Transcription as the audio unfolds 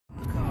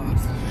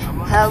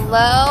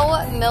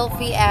Hello,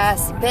 milfy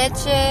ass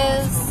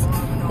bitches.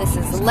 This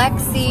is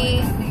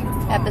Lexi,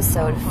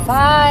 episode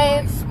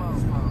 5.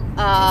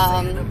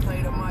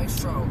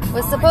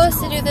 Was supposed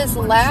to do this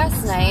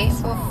last night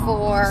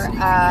before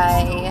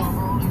I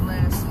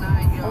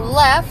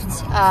left.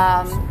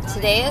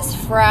 Today is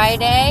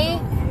Friday.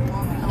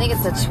 I think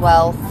it's the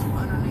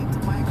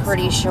 12th.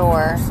 Pretty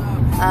sure.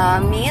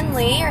 Me and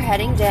Lee are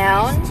heading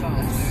down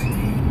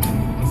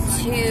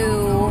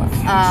to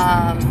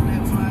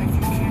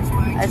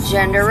a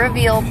gender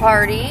reveal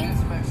party.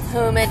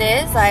 Whom it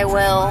is, I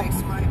will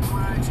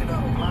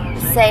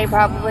say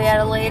probably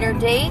at a later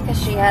date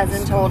because she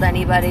hasn't told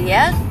anybody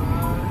yet.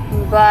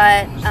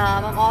 But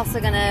I'm also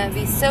going to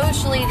be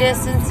socially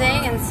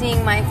distancing and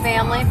seeing my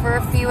family for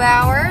a few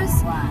hours.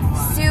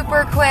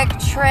 Super quick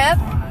trip.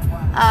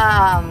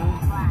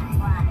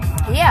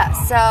 Yeah,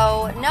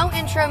 so no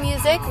intro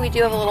music. We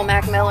do have a little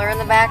Mac Miller in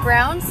the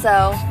background, so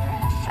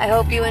I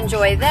hope you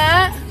enjoy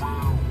that.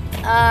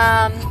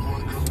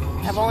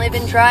 I've only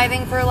been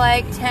driving for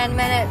like 10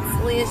 minutes.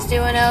 Lee's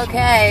doing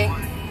okay.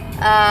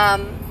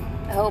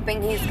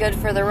 Hoping he's good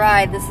for the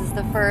ride. This is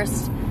the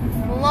first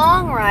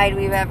long ride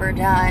we've ever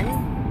done.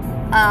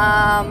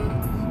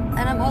 And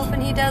I'm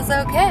hoping he does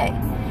okay.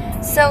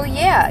 So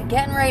yeah,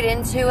 getting right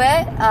into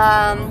it.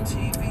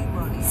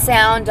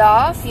 Sound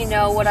off, you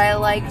know what I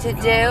like to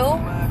do.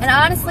 And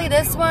honestly,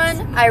 this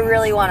one, I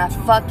really want to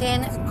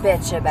fucking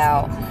bitch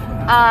about.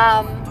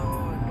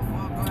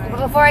 But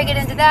before I get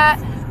into that,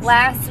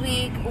 last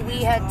week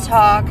we had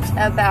talked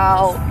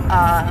about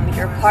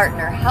your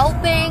partner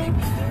helping,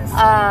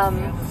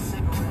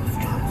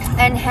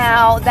 and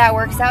how that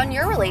works out in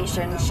your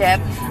relationship.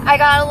 I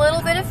got a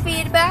little bit of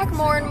feedback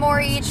more and more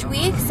each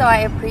week, so I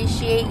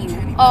appreciate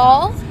you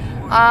all.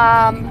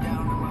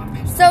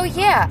 So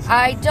yeah,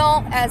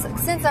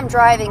 since I'm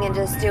driving and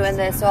just doing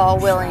this all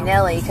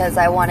willy-nilly because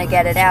I want to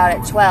get it out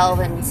at 12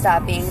 and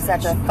stop being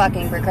such a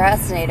fucking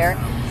procrastinator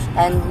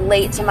and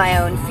late to my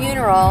own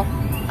funeral.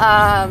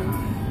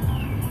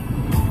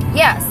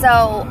 Yeah,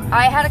 so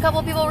I had a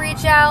couple people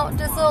reach out,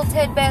 just little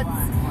tidbits.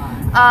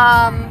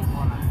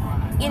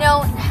 You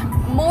know,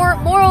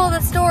 moral of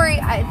the story,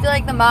 I feel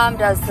like the mom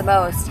does the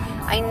most.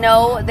 I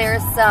know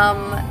there's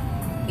some,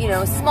 you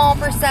know, small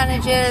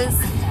percentages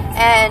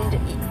and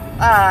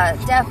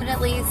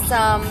definitely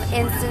some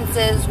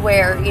instances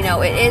where, you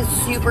know, it is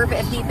super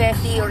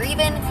 50-50, or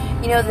even,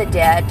 you know, the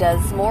dad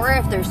does more.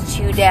 If there's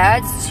 2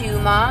 dads, 2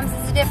 moms,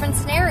 it's a different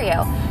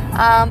scenario.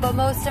 But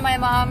most of my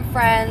mom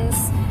friends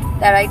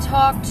that I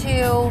talk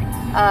to,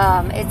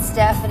 it's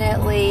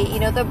definitely, you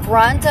know, the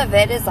brunt of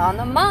it is on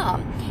the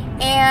mom.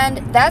 And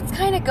that's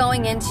kind of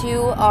going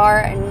into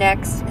our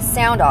next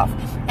sound off.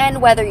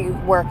 And whether you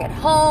work at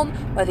home,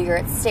 whether you're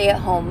a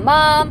stay-at-home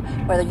mom,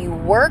 whether you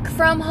work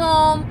from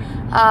home,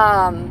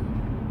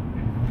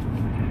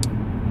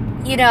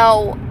 you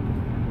know,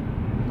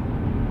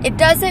 it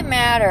doesn't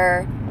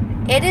matter.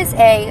 It is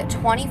a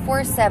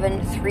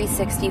 24/7,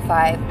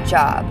 365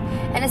 job.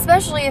 And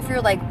especially if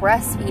you're like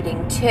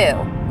breastfeeding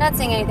too. Not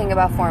saying anything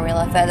about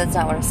formula fed, that's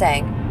not what I'm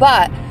saying.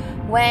 But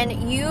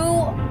when you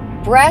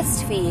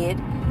breastfeed,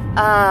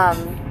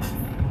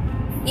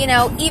 you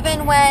know,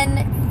 even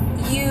when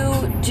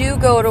you do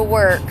go to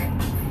work,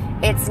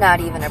 it's not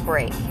even a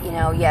break. You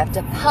know, you have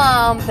to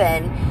pump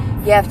and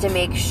you have to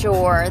make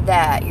sure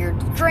that you're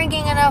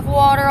drinking enough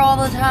water all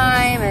the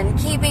time and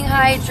keeping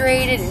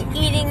hydrated and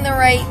eating the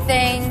right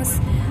things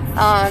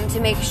to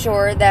make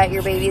sure that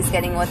your baby's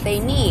getting what they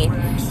need.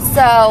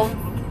 So,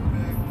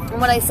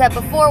 what I said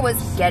before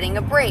was getting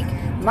a break.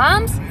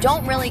 Moms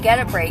don't really get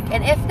a break,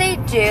 and if they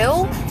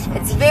do,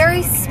 it's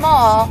very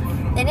small,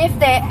 and if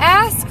they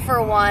ask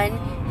for one,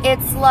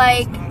 it's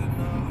like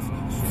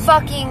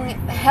fucking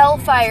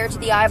hellfire to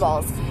the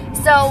eyeballs.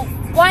 So,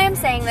 why I'm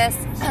saying this,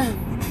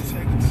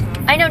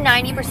 I know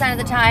 90% of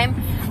the time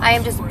I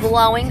am just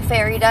blowing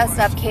fairy dust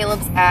up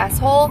Caleb's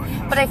asshole,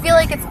 but I feel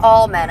like it's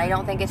all men. I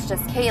don't think it's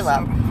just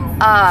Caleb.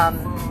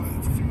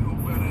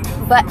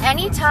 But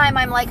anytime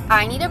I'm like,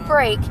 I need a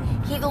break,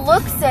 he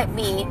looks at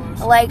me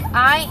like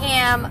I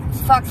am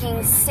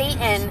fucking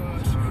Satan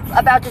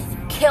about to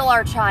kill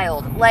our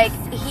child. Like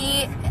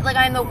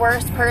I'm the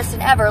worst person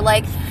ever.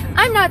 Like,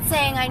 I'm not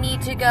saying I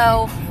need to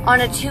go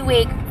on a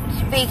 2-week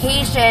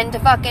vacation to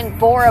fucking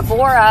Bora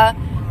Bora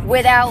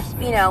without,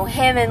 you know,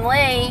 him and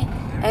Lee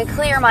and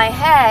clear my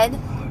head.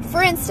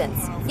 For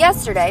instance,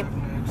 yesterday,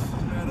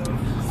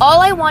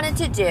 all I wanted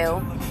to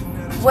do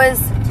was,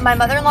 my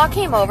mother-in-law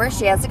came over,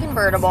 she has a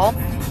convertible.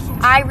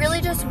 I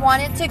really just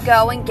wanted to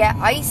go and get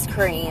ice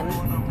cream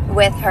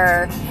with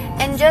her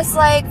and just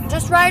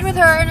ride with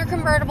her in her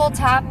convertible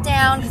top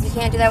down, because you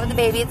can't do that with the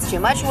baby, it's too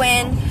much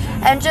wind,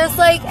 and just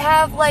like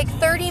have like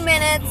 30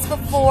 minutes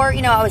before,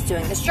 you know, I was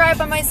doing this drive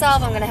by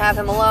myself. I'm going to have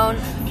him alone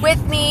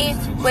with me,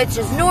 which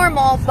is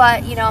normal,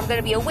 but you know, I'm going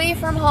to be away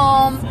from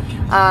home.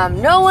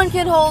 No one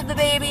can hold the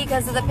baby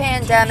because of the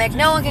pandemic.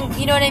 No one can,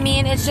 you know what I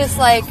mean? It's just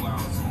like,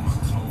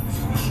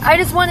 I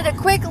just wanted a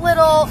quick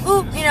little,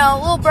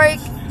 little break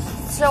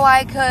so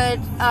I could,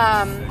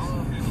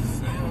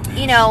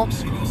 you know,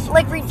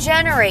 like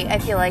regenerate, I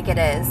feel like it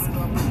is.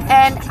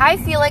 And I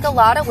feel like a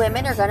lot of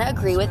women are going to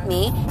agree with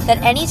me that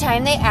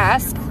anytime they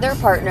ask their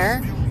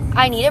partner,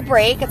 I need a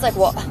break, it's like,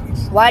 well,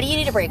 why do you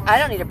need a break? I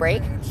don't need a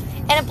break.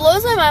 And it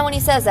blows my mind when he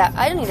says that.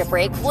 I don't need a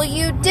break. Well,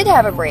 you did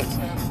have a break.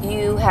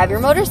 You have your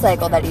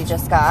motorcycle that you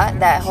just got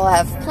that he'll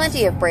have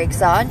plenty of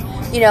brakes on.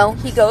 You know,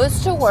 he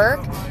goes to work.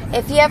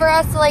 If he ever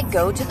has to, like,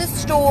 go to the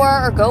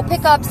store or go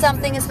pick up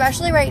something,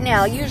 especially right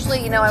now,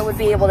 usually, you know, I would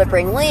be able to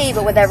bring Lee,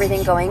 but with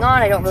everything going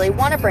on, I don't really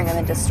want to bring him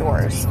into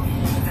stores.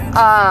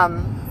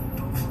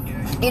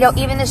 You know,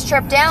 even this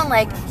trip down,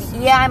 like,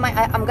 yeah, I'm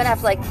going to have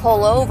to, like,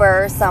 pull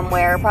over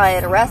somewhere, probably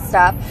at a rest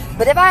stop.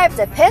 But if I have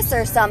to piss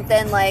or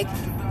something, like,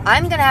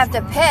 I'm going to have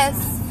to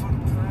piss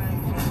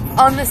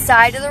on the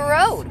side of the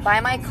road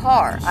by my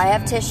car. I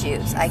have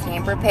tissues. I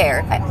came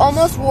prepared. I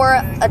almost wore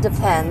a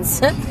Depends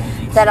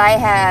that I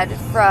had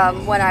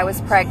from when I was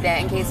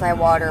pregnant in case my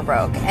water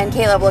broke. And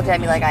Caleb looked at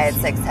me like I had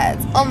 6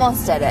 heads.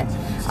 Almost did it.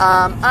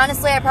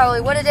 Honestly, I probably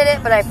would have did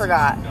it, but I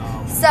forgot.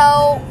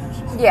 So,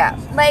 yeah.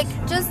 Like,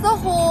 just the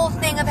whole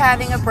thing of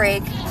having a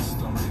break,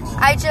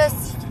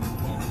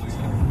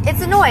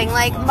 it's annoying.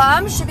 Like,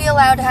 moms should be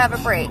allowed to have a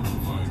break.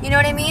 You know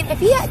what I mean?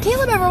 If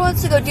Caleb ever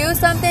wants to go do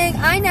something,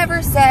 I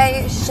never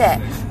say shit.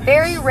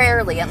 Very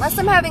rarely. Unless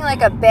I'm having,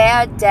 like, a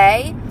bad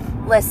day.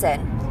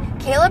 Listen,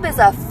 Caleb is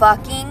a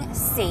fucking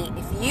saint.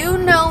 If you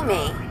know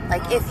me,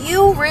 like, if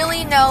you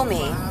really know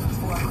me,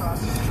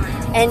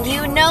 and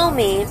you know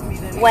me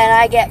when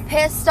I get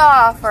pissed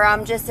off or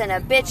I'm just in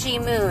a bitchy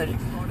mood,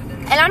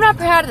 and I'm not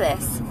proud of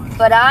this,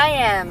 but I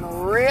am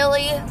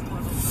really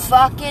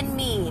fucking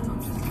mean.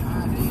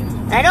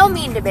 I don't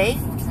mean to be.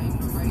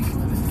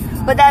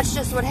 But that's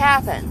just what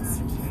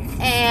happens.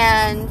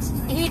 And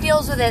he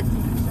deals with it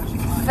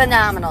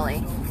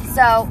phenomenally.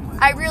 So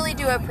I really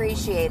do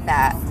appreciate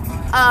that.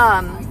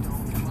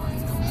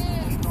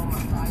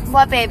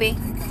 What, baby?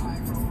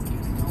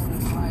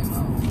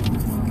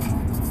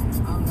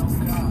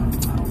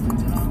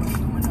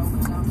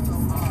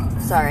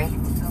 Sorry.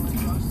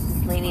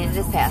 Lee needed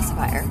his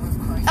pacifier.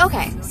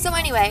 Okay, so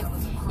anyway,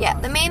 yeah,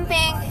 the main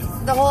thing,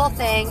 the whole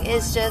thing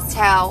is just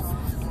how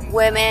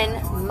women,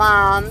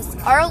 moms,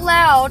 are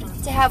allowed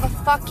to have a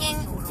fucking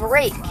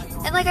break.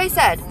 And like I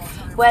said,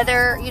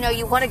 whether, you know,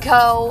 you want to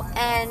go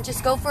and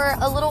just go for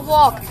a little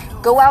walk,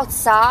 go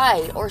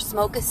outside or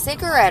smoke a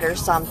cigarette or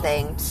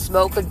something,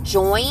 smoke a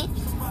joint,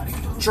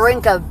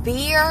 drink a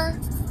beer,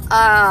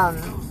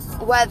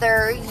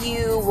 whether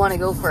you want to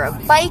go for a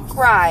bike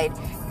ride,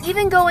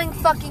 even going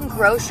fucking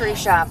grocery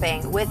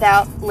shopping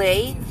without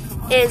Lee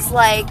is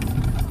like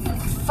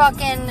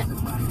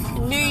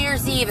fucking New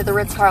Year's Eve at the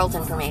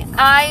Ritz-Carlton for me.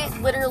 I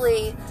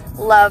literally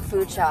love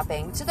food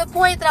shopping to the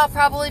point that I'll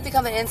probably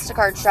become an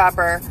Instacart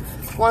shopper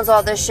once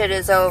all this shit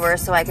is over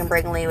so I can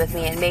bring Lee with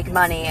me and make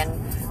money and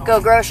go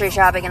grocery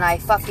shopping, and I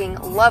fucking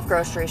love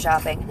grocery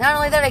shopping. Not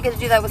only that, I get to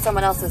do that with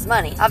someone else's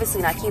money.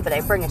 Obviously not keep it,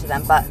 I bring it to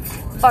them, but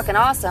fucking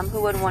awesome.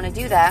 Who wouldn't want to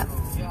do that?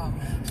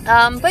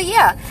 But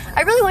yeah,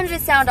 I really wanted to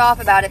sound off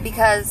about it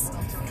because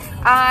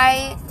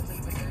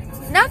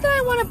not that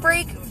I want to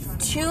break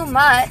too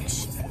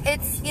much.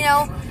 It's, you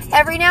know,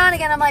 every now and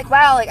again I'm like,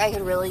 wow, like I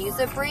could really use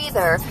a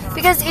breather.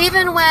 Because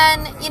even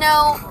when, you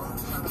know,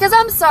 because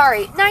I'm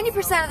sorry,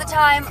 90% of the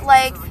time,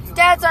 like,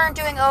 dads aren't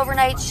doing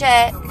overnight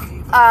shit.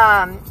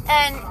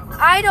 And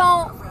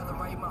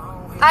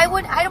I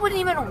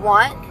wouldn't even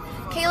want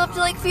Caleb to,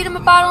 like, feed him a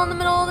bottle in the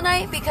middle of the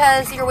night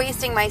because you're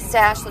wasting my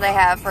stash that I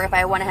have for if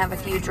I want to have a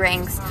few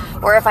drinks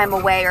or if I'm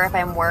away or if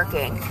I'm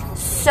working.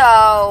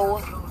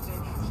 So,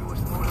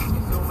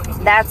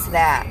 that's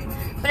that.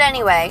 But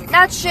anyway,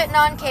 not shitting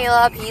on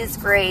Caleb, he's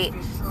great.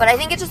 But I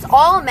think it's just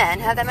all men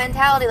have that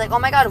mentality like, oh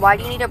my god, why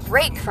do you need a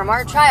break from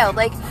our child?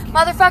 Like,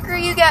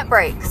 motherfucker, you get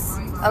breaks,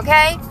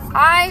 okay?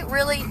 I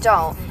really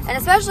don't. And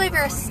especially if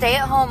you're a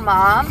stay-at-home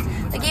mom,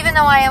 like, even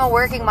though I am a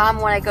working mom,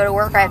 when I go to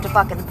work, I have to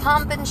fucking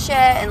pump and shit,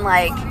 and,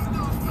 like,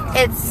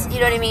 it's, you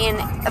know what I mean,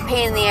 a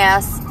pain in the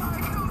ass.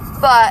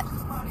 But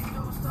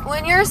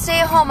when you're a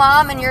stay-at-home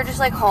mom and you're just,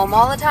 like, home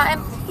all the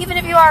time, even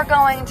if you are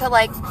going to,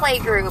 like,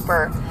 playgroup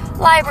or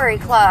library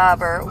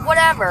club or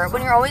whatever,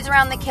 when you're always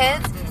around the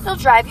kids, it'll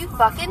drive you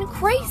fucking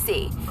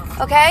crazy,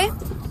 okay?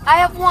 I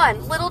have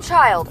one little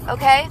child,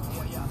 okay?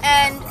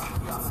 And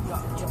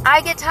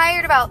I get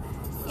tired about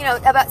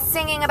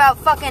singing about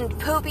fucking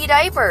poopy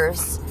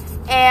diapers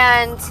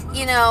and,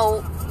 you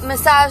know,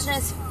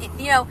 misogynist,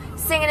 you know,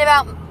 singing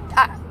about,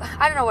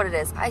 I don't know what it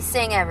is. I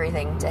sing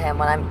everything to him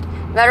no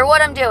matter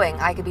what I'm doing.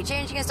 I could be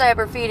changing his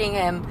diaper, feeding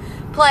him,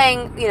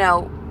 playing, you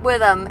know,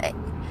 with him.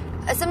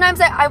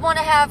 Sometimes I want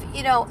to have,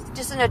 you know,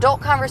 just an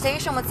adult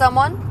conversation with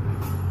someone,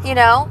 you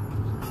know,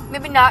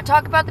 maybe not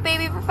talk about the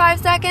baby for 5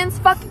 seconds.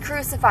 Fucking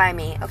crucify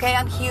me, okay?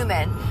 I'm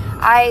human.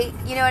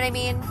 You know what I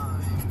mean?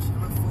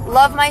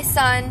 Love my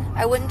son.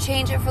 I wouldn't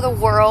change it for the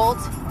world.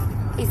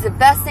 He's the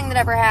best thing that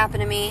ever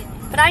happened to me.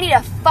 But I need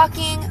a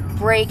fucking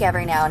break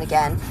every now and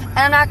again. And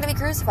I'm not going to be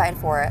crucified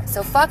for it.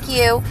 So fuck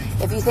you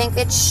if you think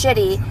it's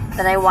shitty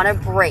that I want to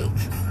break,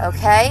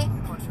 okay?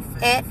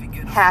 It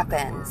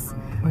happens.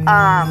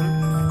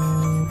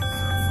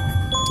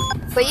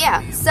 But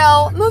yeah,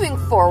 so moving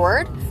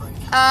forward,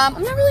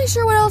 I'm not really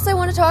sure what else I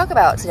want to talk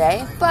about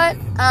today, but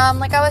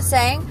like I was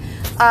saying,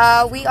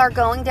 we are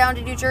going down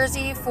to New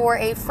Jersey for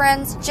a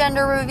friend's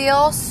gender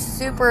reveal.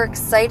 Super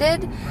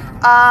excited.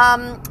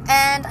 And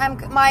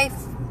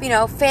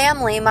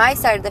family, my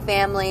side of the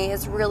family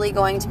is really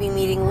going to be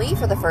meeting Lee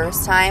for the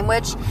first time,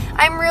 which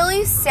I'm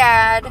really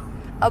sad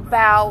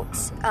about,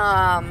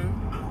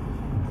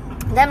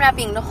 them not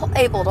being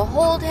able to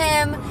hold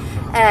him,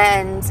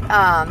 and,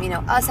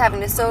 us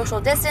having to social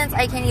distance.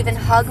 I can't even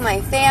hug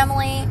my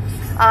family.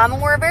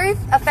 We're a very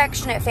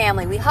affectionate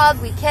family. We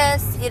hug, we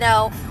kiss,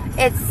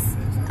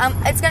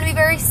 it's going to be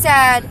very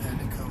sad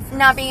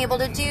not being able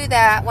to do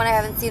that when I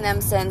haven't seen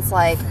them since,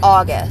 like,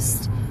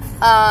 August.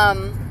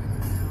 I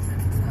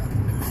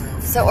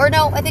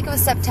think it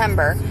was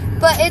September.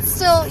 But it's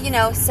still,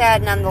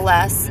 sad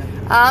nonetheless.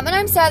 And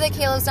I'm sad that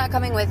Caleb's not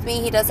coming with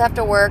me. He does have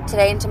to work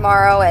today and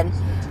tomorrow, and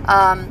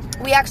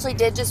we actually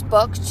did just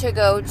book to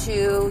go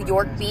to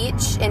York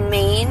Beach in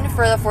Maine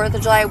for the 4th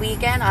of July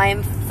weekend. I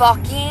am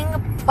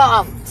fucking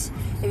pumped.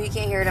 If you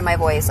can't hear it in my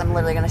voice, I'm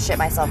literally going to shit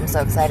myself. I'm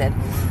so excited.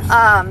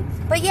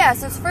 But yeah,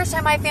 so it's the first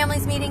time my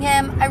family's meeting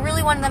him. I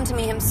really wanted them to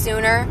meet him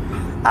sooner.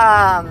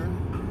 I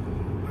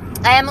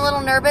am a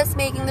little nervous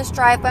making this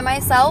drive by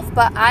myself,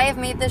 but I have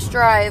made this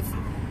drive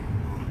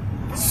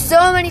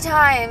so many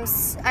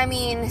times. I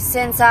mean,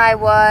 since I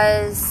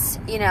was,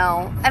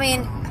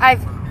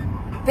 I've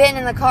been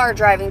in the car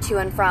driving to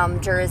and from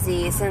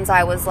Jersey since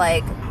I was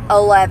like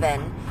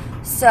 11.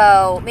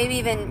 So maybe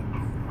even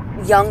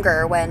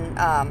younger when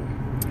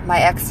my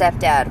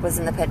ex-stepdad was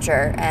in the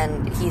picture,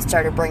 and he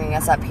started bringing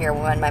us up here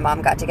when my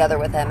mom got together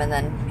with him, and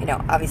then,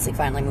 obviously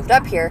finally moved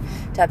up here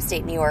to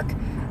upstate New York.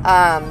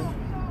 But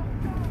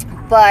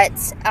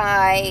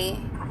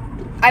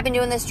I've been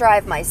doing this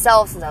drive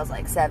myself since I was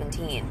like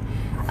 17,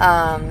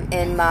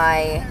 in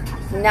my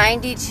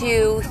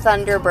 92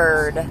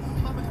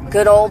 Thunderbird,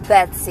 good old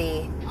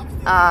Betsy,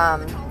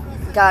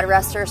 God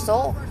rest her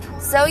soul.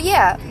 So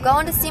yeah,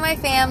 going to see my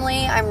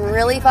family. I'm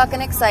really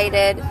fucking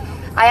excited.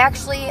 I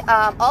actually,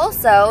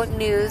 also,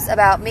 news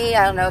about me,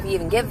 I don't know if you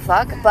even give a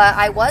fuck, but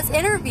I was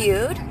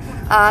interviewed.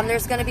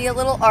 There's going to be a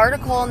little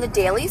article in the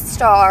Daily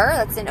Star,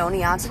 that's in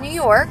Oneonta, New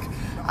York,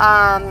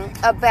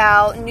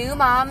 about new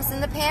moms in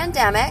the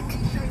pandemic,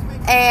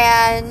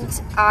 and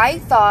I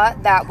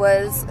thought that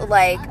was,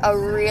 like, a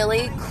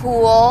really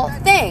cool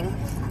thing.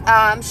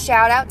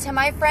 Shout out to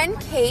my friend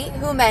Kate,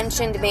 who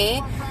mentioned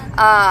me,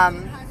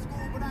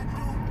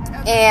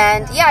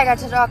 and yeah, I got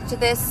to talk to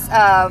this,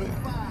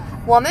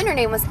 woman. Her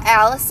name was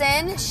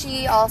Allison.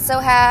 She also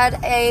had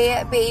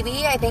a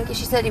baby. I think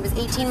she said he was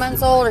 18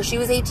 months old, or she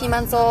was 18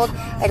 months old.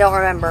 I don't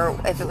remember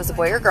if it was a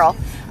boy or girl.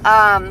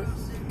 But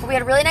we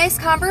had a really nice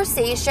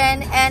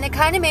conversation, and it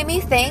kind of made me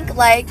think,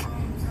 like,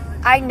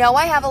 I know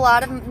I have a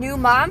lot of new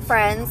mom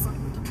friends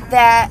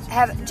that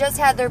have just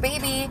had their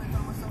baby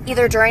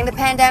either during the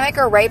pandemic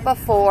or right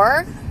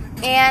before,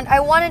 and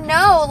I want to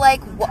know,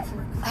 like,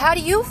 how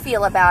do you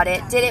feel about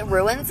it? Did it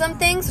ruin some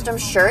things? Which I'm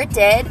sure it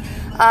did.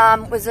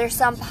 Was there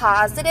some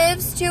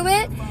positives to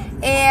it?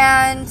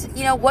 And,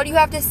 what do you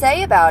have to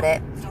say about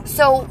it?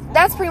 So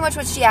that's pretty much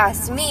what she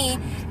asked me.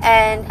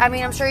 And,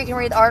 I'm sure you can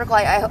read the article.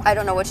 I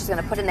don't know what she's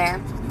going to put in there.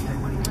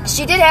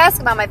 She did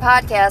ask about my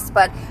podcast,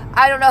 but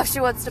I don't know if she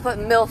wants to put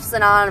MILFs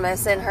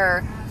Anonymous in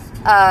her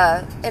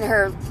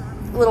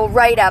little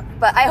write-up.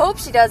 But I hope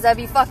she does.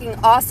 That'd be fucking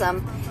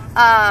awesome.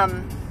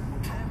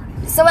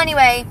 So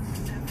anyway,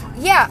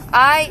 yeah,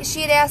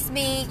 she had asked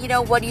me,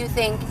 what do you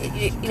think,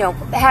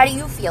 how do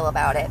you feel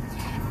about it?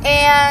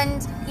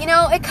 And,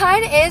 it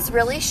kind of is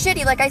really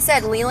shitty. Like I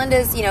said, Leland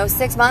is,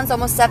 6 months,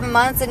 almost 7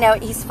 months, and now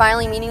he's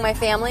finally meeting my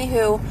family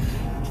who,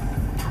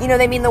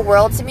 they mean the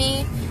world to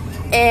me,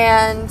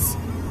 and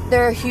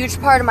they're a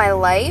huge part of my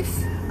life.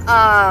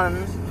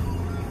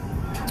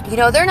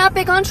 They're not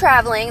big on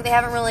traveling. They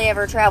haven't really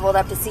ever traveled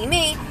up to see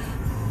me,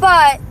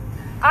 but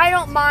I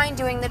don't mind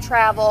doing the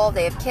travel.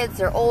 They have kids,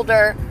 they're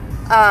older.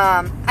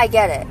 I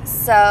get it.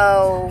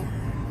 So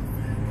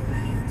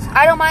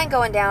I don't mind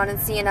going down and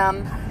seeing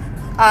them.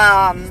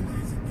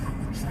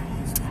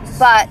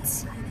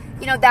 But,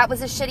 that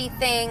was a shitty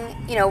thing.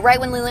 Right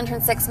when Leland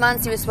turned 6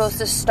 months, he was supposed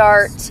to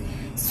start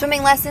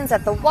swimming lessons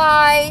at the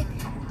Y.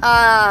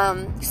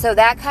 So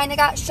that kind of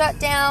got shut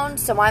down.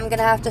 So I'm going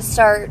to have to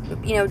start,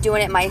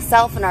 doing it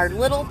myself in our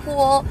little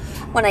pool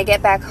when I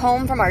get back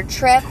home from our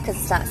trip, because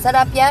it's not set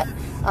up yet.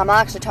 I'll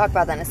actually talk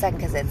about that in a second,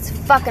 because it's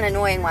fucking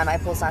annoying why my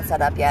pool's not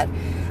set up yet.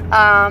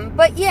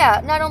 But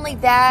yeah, not only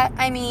that,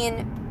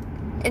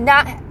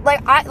 not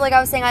like I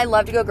was saying, I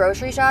love to go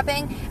grocery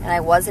shopping, and I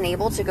wasn't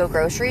able to go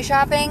grocery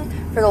shopping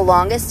for the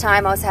longest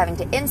time. I was having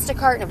to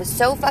Instacart, and it was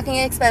so fucking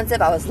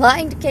expensive. I was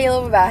lying to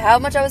Caleb about how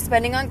much I was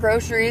spending on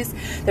groceries.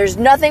 There's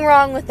nothing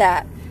wrong with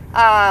that.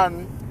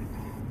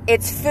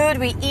 It's food,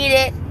 we eat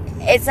it.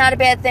 It's not a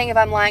bad thing if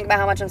I'm lying about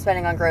how much I'm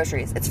spending on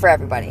groceries. It's for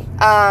everybody.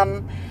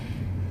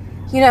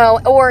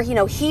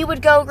 He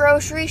would go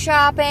grocery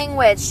shopping,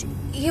 which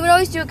he would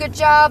always do a good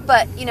job,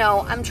 but,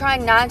 I'm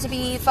trying not to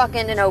be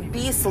fucking an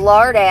obese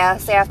lard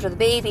ass after the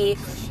baby.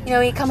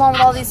 He'd come home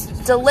with all these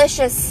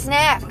delicious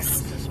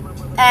snacks.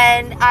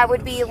 And I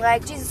would be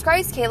like, Jesus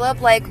Christ,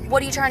 Caleb, like,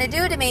 what are you trying to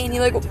do to me? And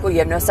you're like, well, you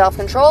have no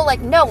self-control?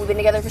 Like, no, we've been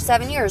together for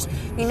 7 years.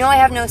 You know I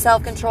have no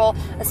self-control,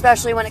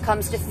 especially when it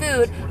comes to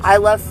food. I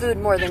love food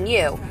more than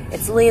you.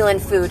 It's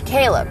Leland food,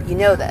 Caleb. You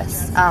know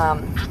this.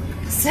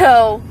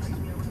 So,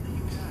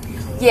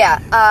 yeah,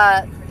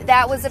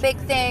 that was a big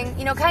thing.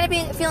 You know, kind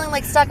of feeling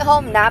like stuck at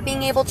home, not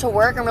being able to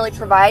work and really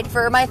provide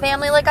for my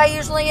family like I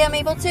usually am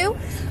able to.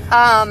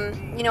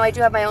 You know, I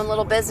do have my own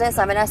little business.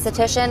 I'm an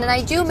esthetician, and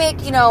I do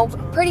make, you know,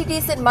 pretty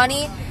decent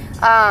money.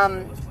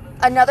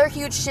 Another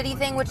huge shitty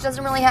thing, which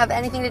doesn't really have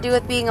anything to do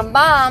with being a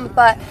mom,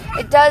 but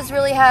it does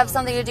really have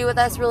something to do with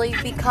us really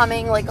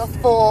becoming like a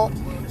full,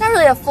 not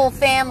really a full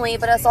family,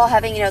 but us all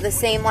having, you know, the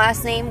same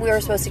last name. We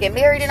were supposed to get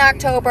married in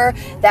October.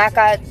 That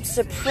got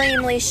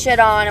supremely shit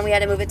on, and we had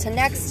to move it to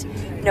next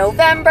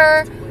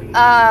November.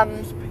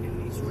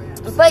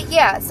 But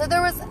yeah, so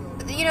there was,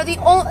 you know, the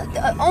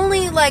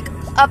only like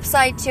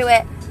upside to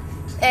it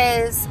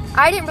is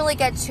I didn't really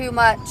get too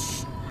much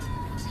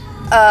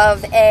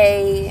of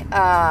a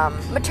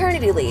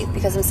maternity leave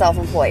because I'm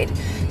self-employed.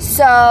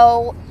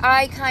 So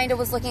I kind of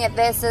was looking at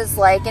this as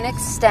like an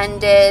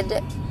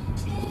extended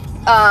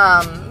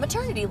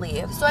maternity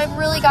leave. So I've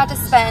really got to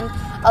spend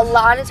a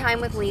lot of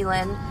time with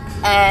Leland,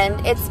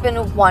 and it's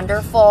been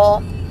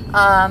wonderful.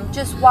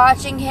 Just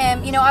watching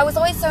him, you know, I was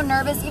always so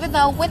nervous, even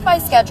though with my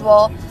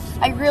schedule,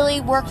 I really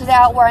worked it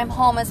out where I'm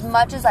home as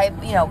much as I,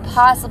 you know,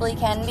 possibly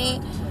can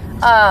be,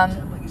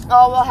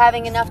 all while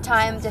having enough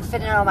time to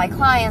fit in on my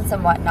clients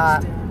and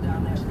whatnot.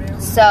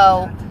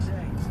 So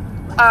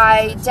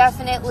I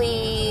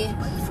definitely,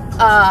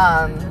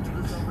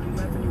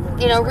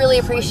 you know, really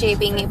appreciate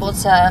being able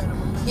to,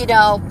 you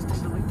know,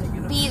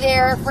 be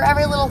there for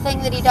every little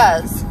thing that he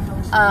does.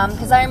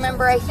 Because I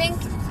remember, I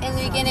think in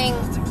the beginning,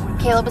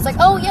 Caleb was like,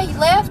 oh yeah, you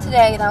laughed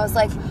today. And I was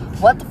like,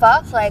 what the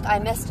fuck? Like, I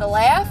missed a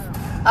laugh?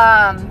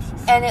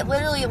 And it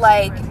literally,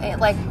 like, it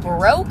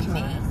broke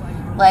me.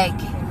 Like,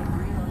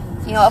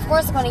 you know, of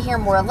course I want to hear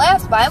more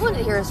laughs, but I wanted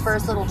to hear his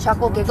first little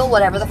chuckle, giggle,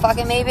 whatever the fuck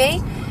it may be.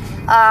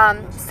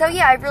 So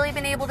yeah, I've really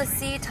been able to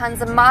see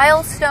tons of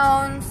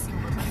milestones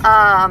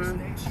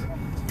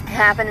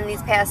happen in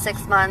these past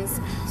 6 months.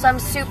 So I'm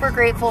super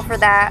grateful for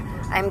that.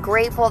 I'm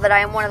grateful that I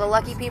am one of the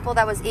lucky people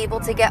that was able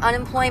to get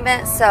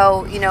unemployment,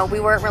 so, you know, we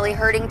weren't really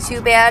hurting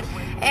too bad.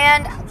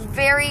 And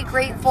very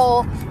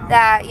grateful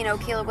that, you know,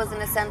 Caleb was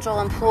an essential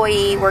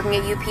employee working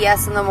at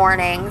UPS in the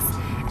mornings.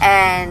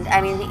 And,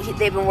 I mean,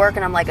 they've been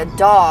working him like a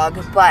dog,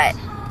 but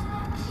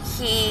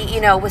he, you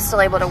know, was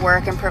still able to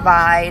work and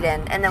provide.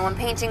 And then when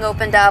painting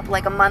opened up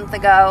like a month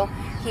ago,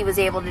 he was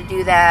able to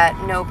do that,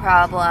 no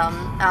problem.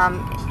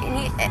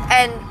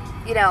 And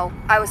you know,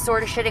 I was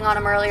sort of shitting on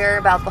him earlier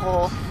about the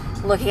whole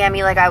looking at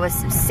me like I was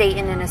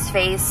Satan in his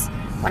face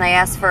when I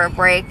asked for a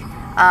break.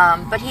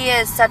 But he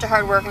is such a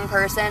hardworking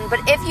person. But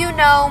if you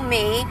know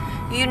me,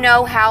 you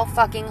know how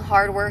fucking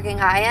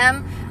hardworking I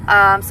am.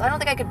 So I don't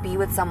think I could be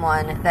with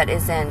someone that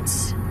isn't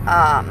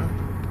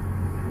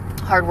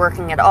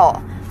hardworking at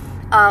all.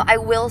 I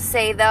will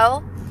say,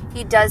 though,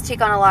 he does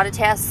take on a lot of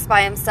tasks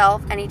by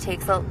himself, and he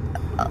takes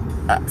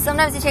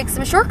sometimes he takes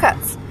some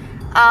shortcuts,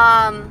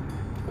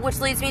 which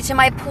leads me to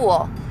my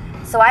pool.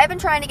 So I have been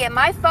trying to get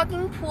my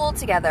fucking pool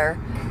together.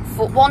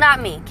 Well, not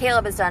me.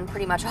 Caleb has done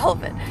pretty much all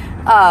of it.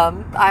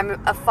 I'm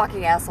a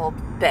fucking asshole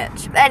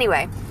bitch. But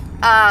anyway,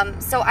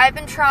 so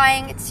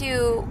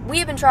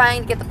we've been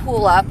trying to get the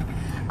pool up.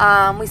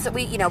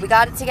 We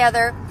got it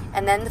together,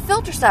 and then the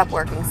filter stopped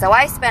working. So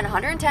I spent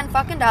 $110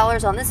 fucking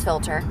on this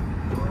filter,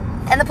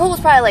 and the pool was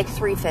probably like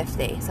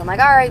 $350. So I'm like,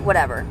 all right,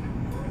 whatever.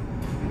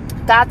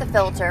 Got the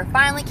filter,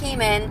 finally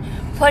came in,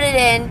 put it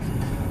in,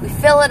 we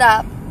fill it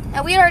up.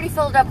 Now, we had already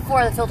filled it up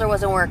before the filter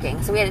wasn't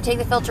working, so we had to take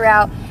the filter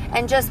out,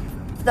 and just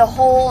the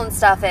hole and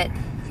stuff, it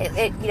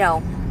you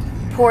know,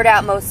 poured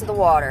out most of the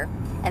water.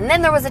 And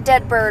then there was a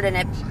dead bird in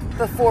it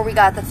before we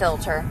got the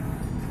filter,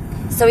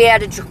 so we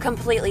had to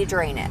completely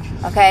drain it,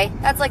 okay?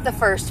 That's like the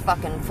first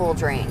fucking full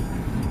drain.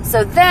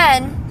 So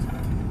then,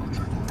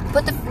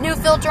 put the new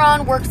filter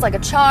on, works like a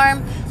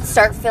charm,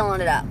 start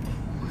filling it up.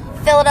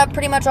 Fill it up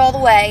pretty much all the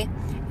way,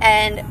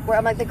 and where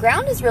I'm like, the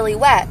ground is really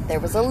wet. There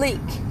was a leak.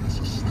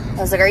 I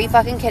was like, are you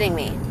fucking kidding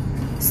me?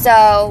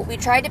 So we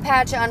tried to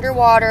patch it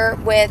underwater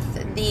with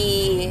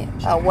the,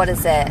 what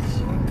is it?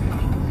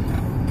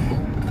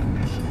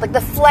 Like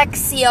the Flex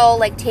Seal,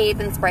 like tape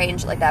and spray and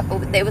shit like that.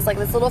 But it was like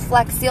this little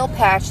Flex Seal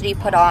patch that he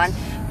put on.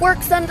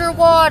 Works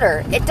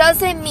underwater. It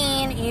doesn't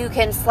mean you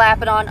can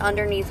slap it on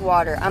underneath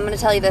water. I'm going to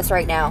tell you this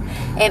right now.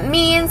 It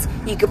means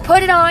you can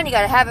put it on, you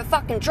got to have it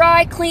fucking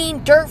dry,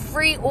 clean,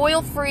 dirt-free,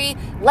 oil-free.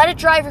 Let it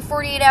dry for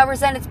 48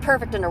 hours, then it's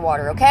perfect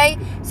underwater, okay?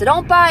 So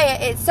don't buy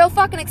it. It's so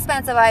fucking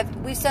expensive.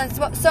 We've spent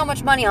so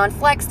much money on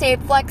Flex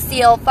Tape, Flex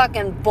Seal,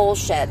 fucking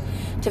bullshit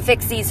to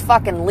fix these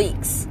fucking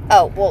leaks.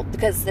 Oh, well,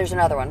 because there's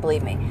another one,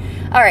 believe me.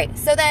 All right,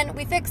 so then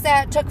we fixed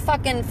that. Took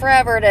fucking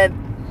forever to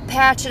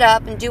patch it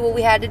up and do what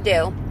we had to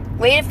do.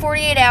 Waited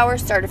 48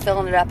 hours, started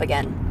filling it up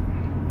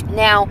again.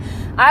 Now,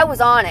 I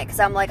was on it because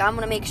I'm like, I'm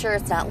going to make sure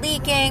it's not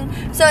leaking.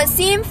 So it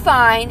seemed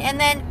fine. And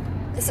then,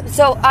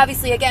 so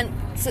obviously, again,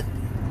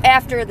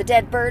 after the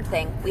dead bird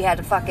thing, we had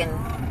to fucking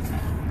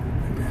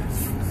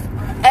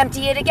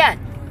empty it again.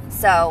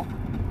 So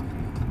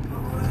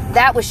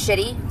that was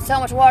shitty. So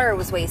much water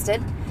was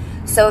wasted.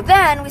 So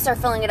then we start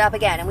filling it up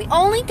again. And we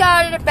only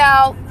got it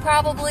about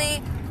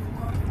probably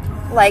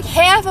like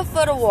half a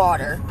foot of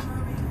water.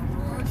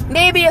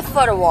 Maybe a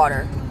foot of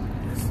water.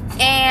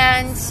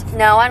 And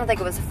no, I don't think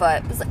it was a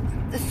foot. It was like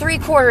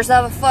 3/4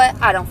 of a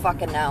foot. I don't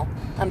fucking know.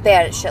 I'm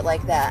bad at shit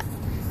like that.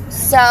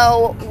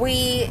 So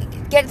we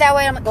get it that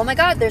way. I'm like, oh my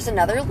God, there's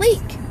another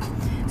leak.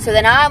 So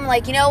then I'm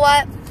like, you know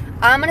what?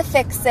 I'm going to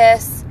fix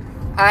this.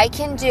 I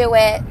can do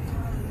it.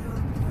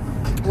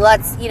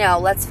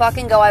 Let's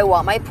fucking go. I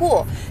want my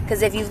pool.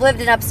 Because if you've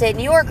lived in upstate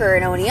New York or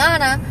in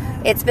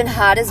Oneonta, it's been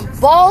hot as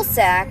ball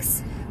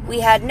sacks. We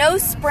had no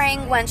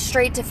spring, went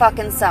straight to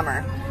fucking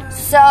summer.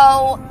 So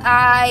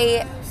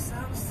I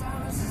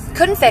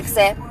couldn't fix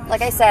it.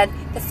 Like I said,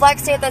 the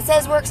flex tape that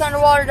says works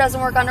underwater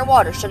doesn't work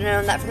underwater. Should have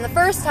known that from the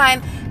first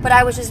time, but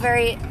I was just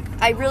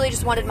I really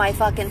just wanted my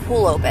fucking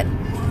pool open.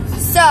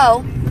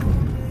 So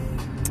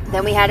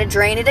then we had to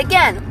drain it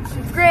again.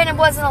 Granted, it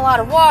wasn't a lot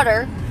of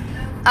water.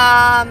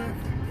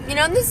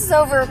 And this is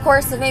over a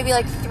course of maybe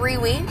like 3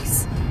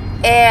 weeks.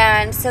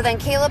 And so then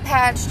Caleb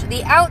patched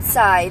the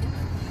outside,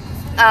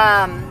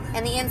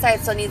 and the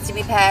inside still needs to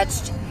be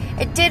patched.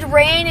 It did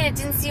rain, and it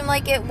didn't seem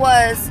like it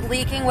was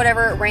leaking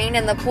whatever it rained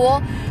in the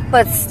pool,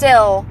 but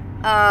still,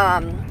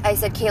 I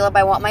said, Caleb,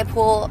 I want my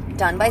pool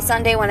done by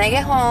Sunday when I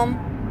get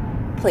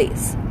home,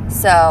 please.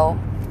 So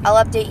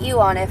I'll update you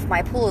on if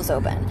my pool is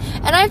open.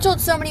 And I've told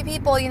so many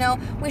people,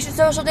 we should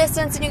social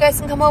distance and you guys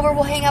can come over.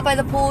 We'll hang out by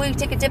the pool. We can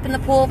take a dip in the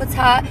pool if it's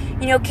hot.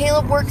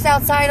 Caleb works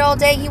outside all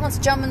day. He wants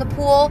to jump in the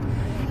pool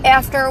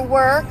after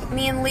work.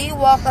 Me and Lee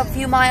walk a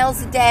few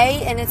miles a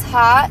day and it's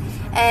hot.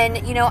 And,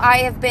 I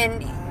have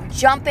been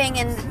jumping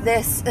in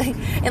this,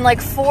 in like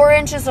 4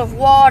 inches of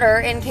water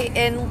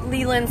in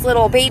Leland's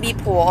little baby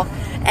pool.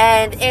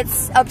 And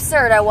it's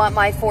absurd. I want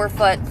my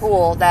 4-foot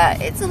pool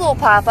it's a little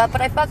pop-up,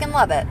 but I fucking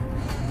love it.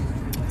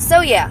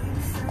 So yeah,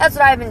 that's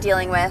what I've been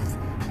dealing with.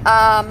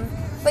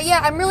 But yeah,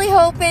 I'm really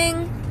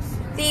hoping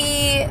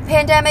the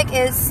pandemic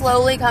is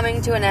slowly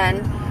coming to an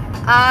end.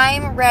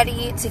 I'm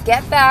ready to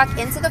get back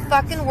into the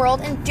fucking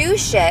world and do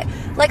shit.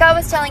 Like I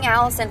was telling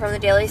Allison from the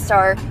Daily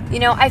Star,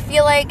 I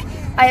feel like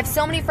I have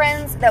so many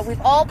friends that we've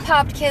all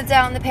popped kids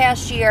out in the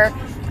past year.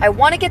 I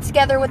want to get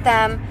together with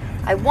them.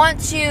 I want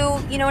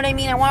to, you know what I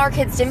mean? I want our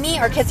kids to meet.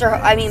 Our kids are,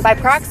 by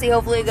proxy,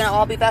 hopefully going to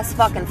all be best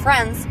fucking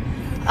friends.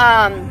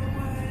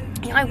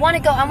 I want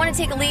to go, I want to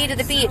take a Lee to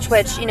the beach,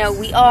 which,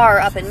 we are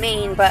up in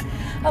Maine, but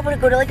I want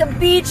to go to like a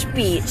beach,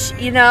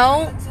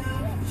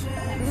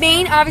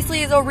 Maine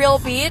obviously is a real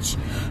beach.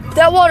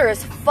 That water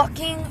is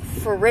fucking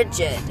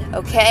frigid,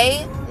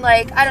 okay?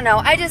 Like, I don't know.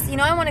 I just,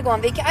 I want to go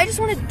on vacation. I just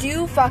want to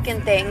do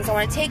fucking things. I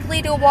want to take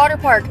Lee to a water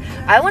park.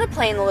 I want to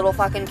play in the little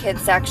fucking kids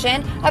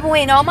section. I've been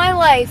waiting all my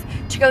life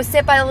to go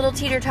sit by the little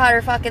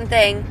teeter-totter fucking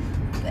thing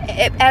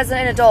as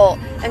an adult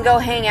and go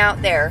hang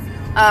out there.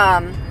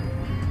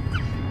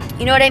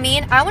 You know what I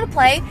mean? I want to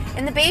play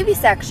in the baby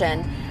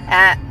section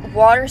at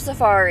Water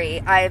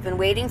Safari. I have been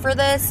waiting for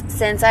this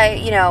since I,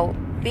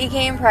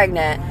 became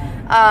pregnant.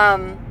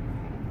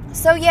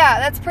 So yeah,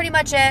 that's pretty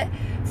much it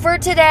for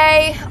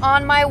today.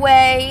 On my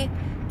way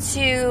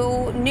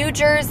to New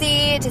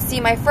Jersey to see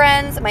my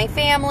friends, my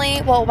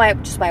family. Well,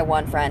 just my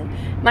one friend,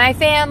 my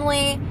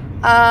family.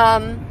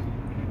 And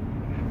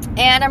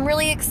I'm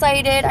really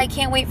excited. I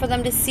can't wait for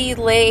them to see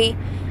Lee.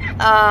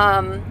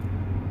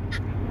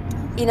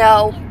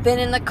 Been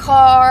in the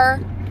car,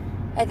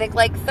 I think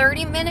like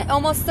 30 minutes,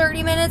 almost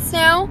 30 minutes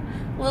now,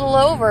 a little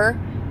over.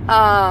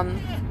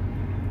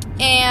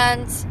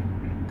 And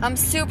I'm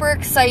super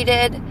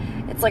excited.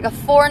 It's like a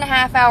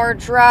 4.5 hour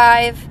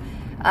drive.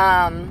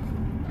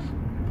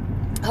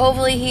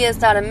 Hopefully he is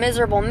not a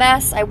miserable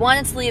mess. I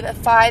wanted to leave at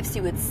 5 so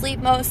he would sleep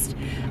most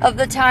of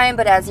the time,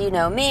 but as you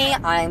know me,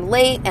 I'm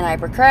late and I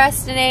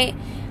procrastinate.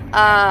 But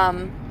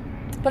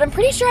I'm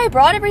pretty sure I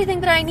brought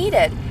everything that I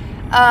needed.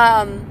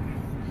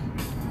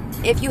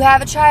 If you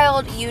have a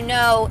child,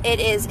 it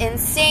is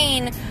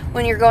insane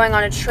when you're going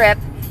on a trip.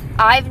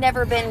 I've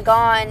never been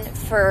gone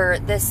for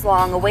this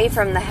long away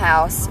from the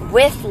house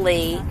with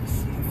Lee.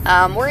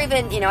 Or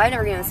even, I've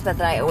never even spent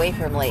the night away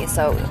from Lee,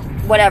 so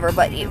whatever.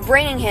 But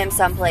bringing him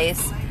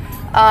someplace,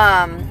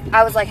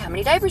 I was like, how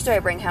many diapers do I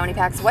bring? How many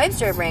packs of wipes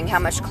do I bring? How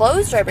much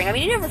clothes do I bring?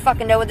 You never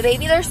fucking know with the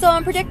baby. They're so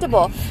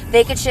unpredictable.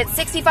 They could shit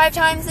 65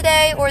 times a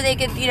day, or they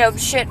could,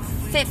 shit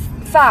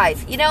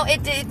 5.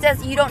 It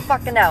does. You don't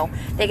fucking know.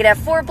 They could have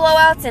 4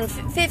 blowouts in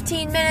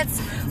 15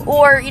 minutes,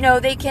 or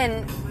they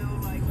can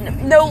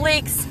no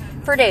leaks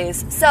for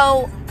days.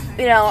 So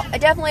I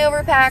definitely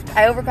overpacked.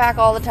 I overpack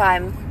all the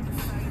time.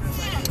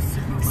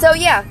 So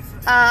yeah,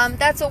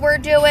 that's what we're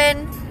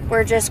doing.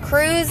 We're just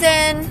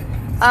cruising.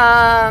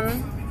 I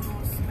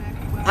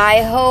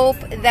hope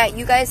that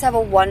you guys have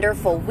a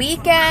wonderful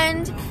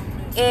weekend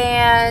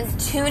and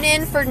tune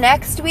in for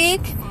next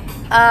week.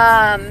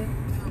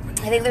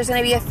 I think there's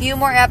going to be a few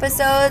more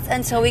episodes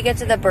until we get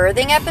to the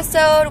birthing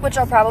episode, which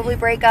I'll probably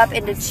break up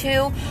into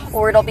 2,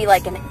 or it'll be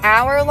like an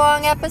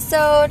hour-long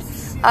episode.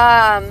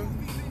 And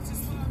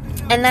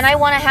then I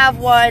want to have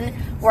one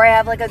where I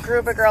have like a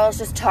group of girls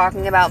just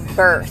talking about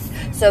birth.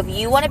 So if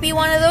you want to be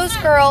one of those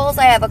girls,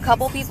 I have a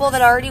couple people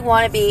that already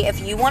want to be. If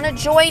you want to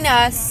join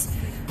us,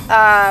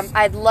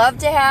 I'd love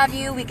to have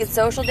you. We can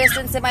social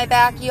distance in my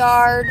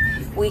backyard.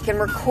 We can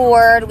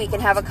record. We can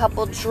have a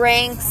couple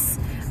drinks.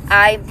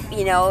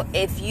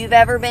 If you've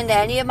ever been to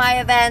any of my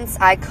events,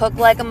 I cook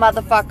like a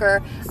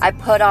motherfucker. I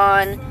put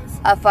on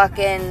a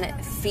fucking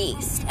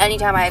feast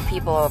anytime I have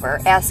people over.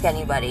 Ask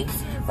anybody.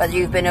 Whether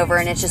you've been over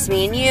and it's just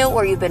me and you,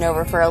 or you've been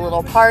over for a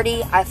little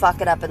party, I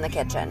fuck it up in the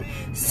kitchen.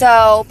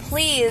 So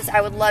please,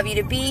 I wowould love you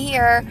to be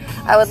here.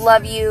 I would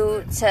love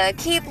you to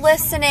keep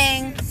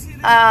listening.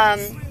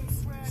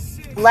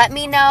 Let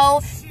me know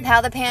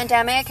how the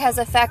pandemic has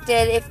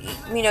affected if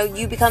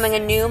you becoming a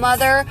new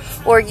mother,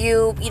 or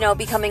you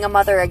becoming a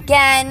mother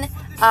again.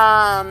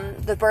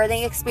 The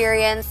birthing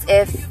experience,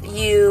 if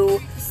you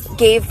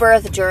gave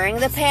birth during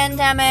the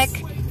pandemic.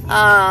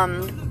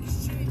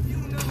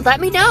 Let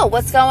me know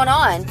what's going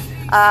on.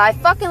 I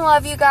fucking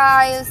love you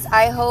guys.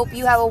 I hope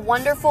you have a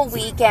wonderful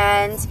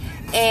weekend.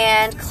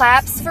 And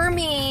claps for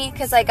me,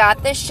 because I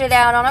got this shit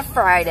out on a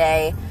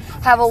Friday.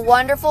 Have a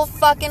wonderful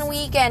fucking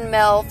weekend,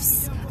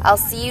 MILFs. I'll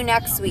see you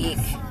next week.